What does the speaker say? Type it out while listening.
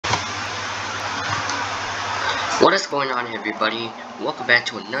What is going on, everybody? Welcome back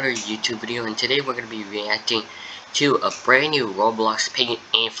to another YouTube video, and today we're going to be reacting to a brand new Roblox Piggy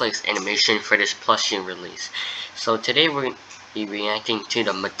Antflix animation for this plushie release. So today we're going to be reacting to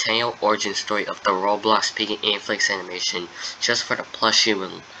the Mateo origin story of the Roblox Piggy Antflix animation just for the plushie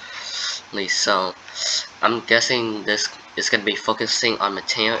release. So I'm guessing this is going to be focusing on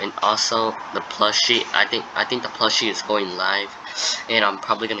Mateo and also the plushie. I think the plushie is going live, and I'm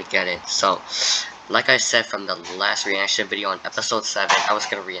probably going to get it. So like I said from the last reaction video on episode 7, I was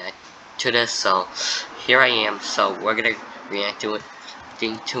gonna react to this, so here I am. So we're gonna react to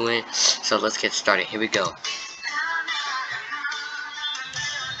it. So let's get started. Here we go.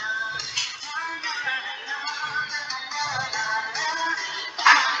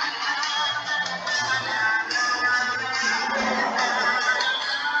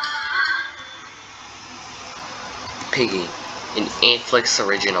 Piggy, an Antflix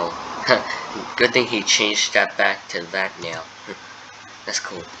original. Good thing he changed that back to that now. That's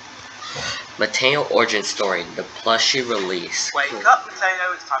cool. Mateo origin story, the plushie release. Wake up,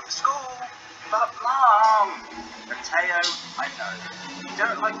 Mateo, it's time for school. But Mom! Mateo, I know. You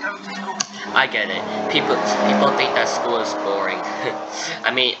don't like going to school. I get it. People think that school is boring.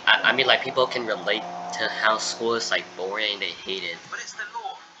 I mean like people can relate to how school is like boring and they hate it. But it's the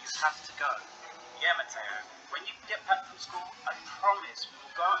law. You have to go. Yeah, Mateo. When you get back from school, I promise we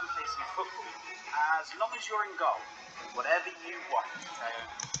will go out and play some football. As long as you're in goal. Whatever you want,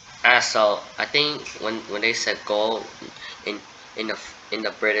 Mateo. So I think when they said goal in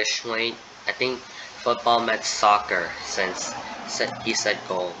the British way, I think football meant soccer since he said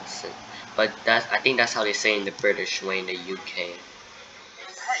goal. But I think that's how they say in the British way in the UK. Hey,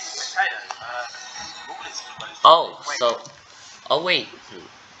 Mateo, school is closed. Oh,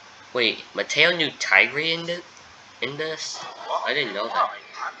 wait, Mateo knew Tigray in this? What? I didn't know that. Why?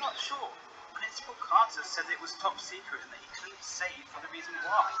 I'm not sure. Principal Carter said it was top secret and that he couldn't say for the reason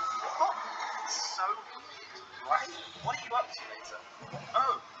why. What? So weird, right? What are you up to later?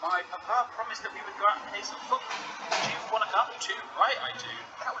 Oh, my papa promised that we would go out and play some football. Do you want to come too? Right, I do.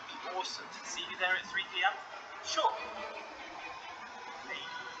 That would be awesome. See you there at 3 p.m? Sure. Hey,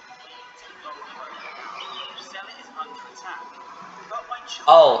 take long home. Cell is under attack. But my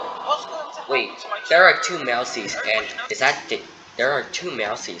children, what's going to happen Wait, to my there are children? 2 mousies, and there are 2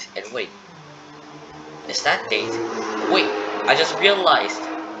 mousies, and wait, is that Daisy? Wait, I just realized,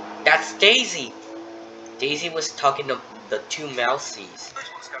 that's Daisy! Daisy was talking to the 2 mousies.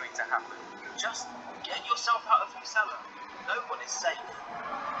 Here's what's going to happen. Just get yourself out of your cellar. No one is safe.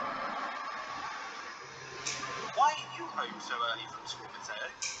 Why are you home so early from school,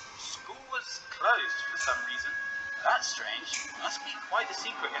 Mateo? School was closed for some reason. That's strange. Must be quite a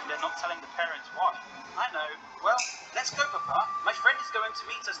secret if they're not telling the parents why. I know. Well, let's go, Papa. My friend is going to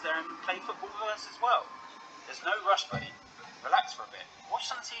meet us there and play football with us as well. There's no rush, buddy. Relax for a bit. Watch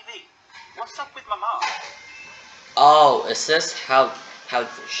some TV. What's up with Mama? Oh, is this how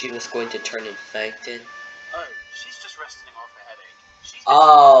she was going to turn infected? Oh, she's just resting off a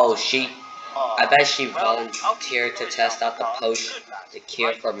headache. I bet she volunteered to test out the potion, the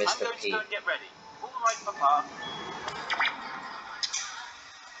cure for Mr. P. I'm going to go and get ready. All right, Papa.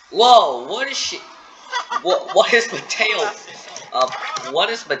 Whoa, what is she? What is Mateo? What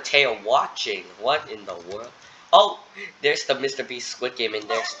is Mateo watching? What in the world? Oh, there's the Mr. Beast Squid Game and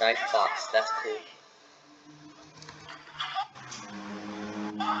there's Night Fox. That's cool.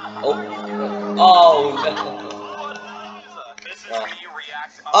 Oh no.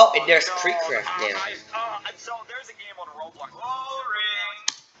 Oh, and there's Creecraft now. So there's a game on Roblox.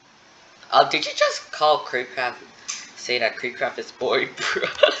 Did you just call Creecraft? Say that Creecraft is boring, bro?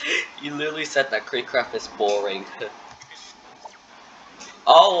 You literally said that Creecraft is boring.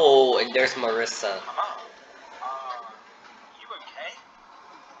 Oh, and there's Marissa. You okay?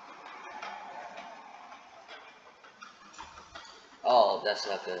 Oh, that's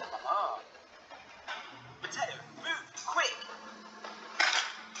not good. Mateo, move, quick!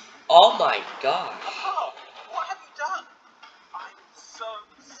 Oh my gosh. Papa, what have you done? I'm so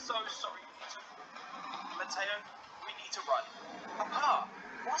sorry, Mateo, we need to run. Papa,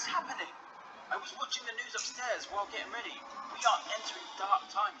 what's happening? I was watching the news upstairs while getting ready. We are entering dark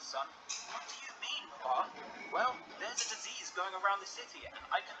times, son. What do you mean, Papa? Well, there's a disease going around the city, and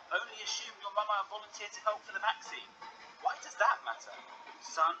I can only assume your mama volunteered to help for the vaccine. Why does that matter?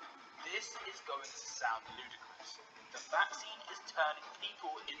 Son, this is going to sound ludicrous. The vaccine is turning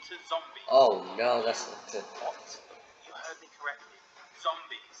people into zombies. Oh no, that's not good. What? You heard me correctly.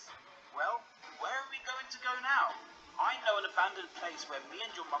 Zombies. Well, where are we going to go now? I know an abandoned place where me and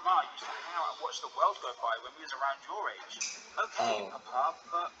your mama used to hang out and watch the world go by when we was around your age. Okay, Papa,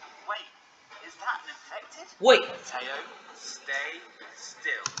 but wait, is that an infected? Wait. Mateo, stay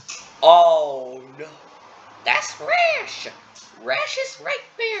still. Oh no. That's Rash. Rash is right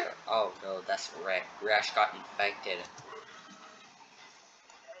there. Oh no, that's Rash. Rash got infected. Hey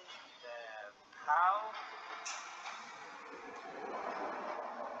there, pal.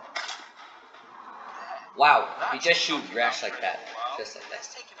 Wow, he just shoot Rash like that. Just like that.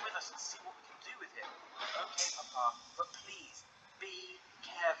 Let's take him with us and see what we can do with him. Okay, Papa, but please, be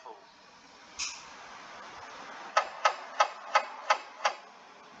careful.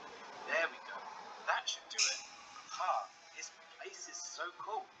 There we go. That should do it. Papa, this place is so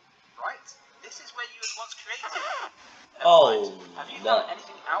cool, right? This is where you was once created. Oh, have you found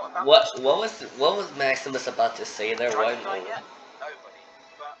anything out about what was Maximus about to say there? What? yet? Nobody.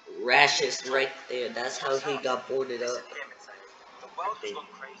 But Rash is right there. That's how he got boarded up. listen here, Mateo. The world has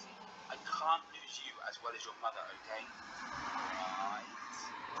gone crazy. I can't lose you as well as your mother, okay? Right.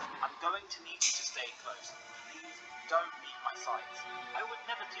 I'm going to need you to stay close. Please don't leave my sight. I would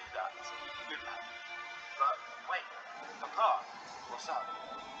never do that. Good lad. But wait, Papa, what's up?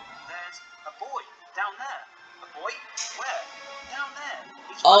 There's a boy down there. A boy? Where? Down there.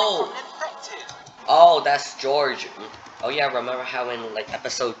 He's running from infected. Oh, that's George. Oh yeah, remember how in like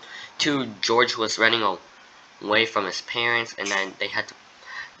episode 2, George was running away from his parents, and then they had to,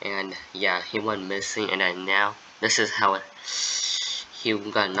 and yeah, he went missing, and then now this is how he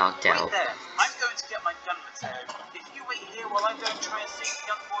got knocked out. Wait there. I'm going to get my gun, Mateo. If you wait here while I go and try and save the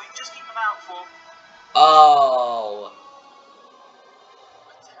young boy, just keep him out for. Oh.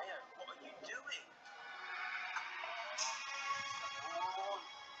 Mateo, what are you doing?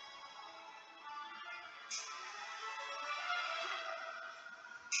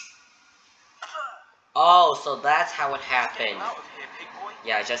 Oh, so that's how it happened. Get out of here, pig boy.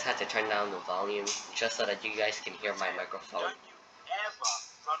 Yeah, I just had to turn down the volume just so that you guys can hear my microphone. Don't you ever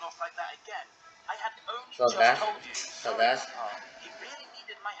run off like that again. I had only So just told you. He really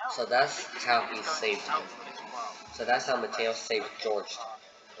needed my help. So that's how he saved him. So that's how Mateo saved George.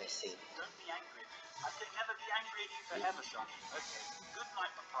 I see. Don't be angry at me. I could never be angry at you forever, son. Okay. Good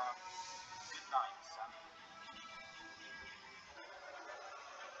night, Papa. Good night, son.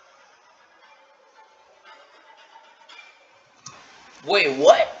 Wait,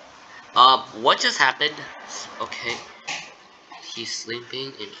 what? What just happened? Okay. He's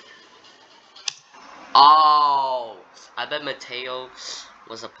sleeping in. Oh, I bet Mateo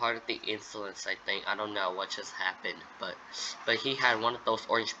was a part of the influence. I think I don't know what just happened, but he had one of those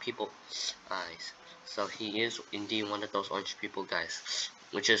orange people eyes. So he is indeed one of those orange people guys,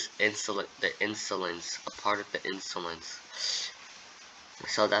 which is the insolence, a part of the insolence.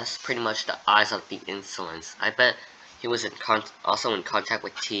 So that's pretty much the eyes of the insolence. I bet he was also in contact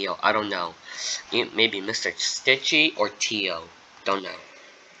with Tio. I don't know. Maybe Mr. Stitchy or Tio. Don't know.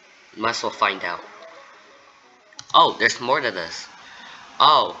 Might as well find out. Oh, there's more to this.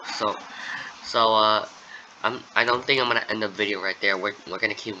 Oh, I don't think I'm gonna end the video right there. We're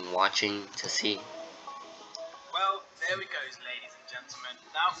gonna keep watching to see. Well, there we go, ladies and gentlemen.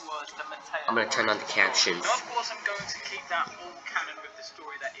 That was the Mateo. I'm gonna turn on the captions. Now, of course, I'm going to keep that all canon with the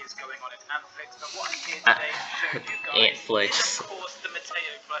story that is going on in Antflix. But what I'm here today to show you guys Antflix. is, of course, the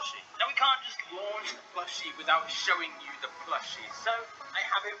Mateo plushie. Now, we can't just launch the plushie without showing you the plushie. So I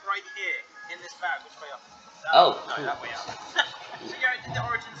have it right here in this bag. Which way up? Oh, no, that way up. So yeah, I did the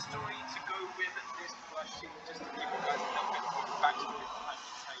origin story to go with this plushie, just to give you guys a little bit more backstory behind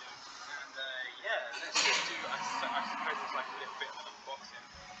Mateo. And yeah, let's just do, I suppose it's like a little bit of an unboxing.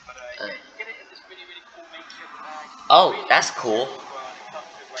 But yeah, you get it in this really, really cool makeshift bag. Oh, really that's cool. It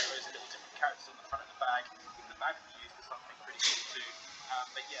comes with like those little different characters on the front of the bag. Even the bag we used for something pretty cool too.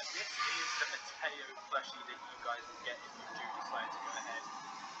 But yeah, this is the Mateo plushie that you guys will get if you do decide to go ahead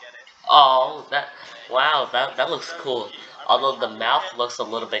and get it. Oh, wow, that looks cool. Although the mouth looks a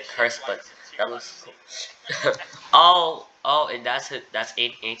little bit cursed, but that looks cool. oh, and that's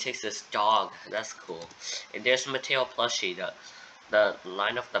Antflix's dog. That's cool. And there's Mateo plushie. The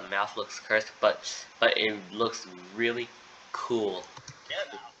line of the mouth looks cursed, but it looks really cool.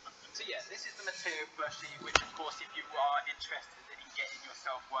 So yeah, this is the Mateo plushie, which of course, if you are interested in getting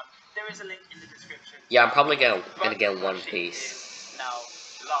yourself one, there is a link in the description. Yeah, I'm probably gonna get one piece. Now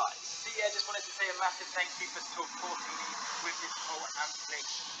live. So yeah, just wanted to say a massive thank you for supporting me with this whole Antflix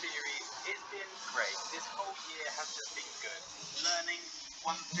series. It's been great. This whole year has just been good. Learning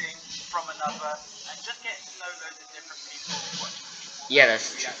one thing from another, and just getting to know loads of different people, watching people. Yeah,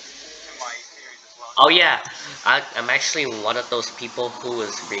 that's true. To my series as well. Oh yeah, I'm actually one of those people who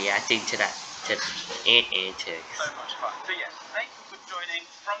was reacting to that antics. So much fun. So yeah, thank you for joining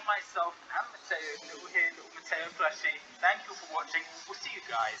from myself and Mateo, little Mateo plushie. Thank you for watching. We'll see you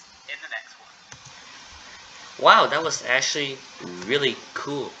guys in the next one. Wow, that was actually really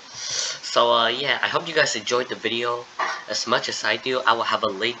cool. So yeah, I hope you guys enjoyed the video as much as I do. I will have a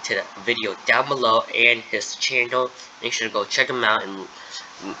link to the video down below and his channel. Make sure to go check him out and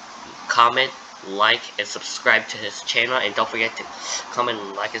comment, like, and subscribe to his channel. And don't forget to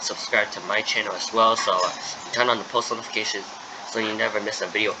comment, like, and subscribe to my channel as well. So turn on the post notifications so you never miss a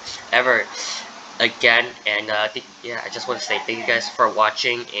video ever again. And yeah, I just want to say thank you guys for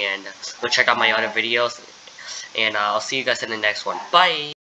watching, and go check out my other videos. And I'll see you guys in the next one. Bye!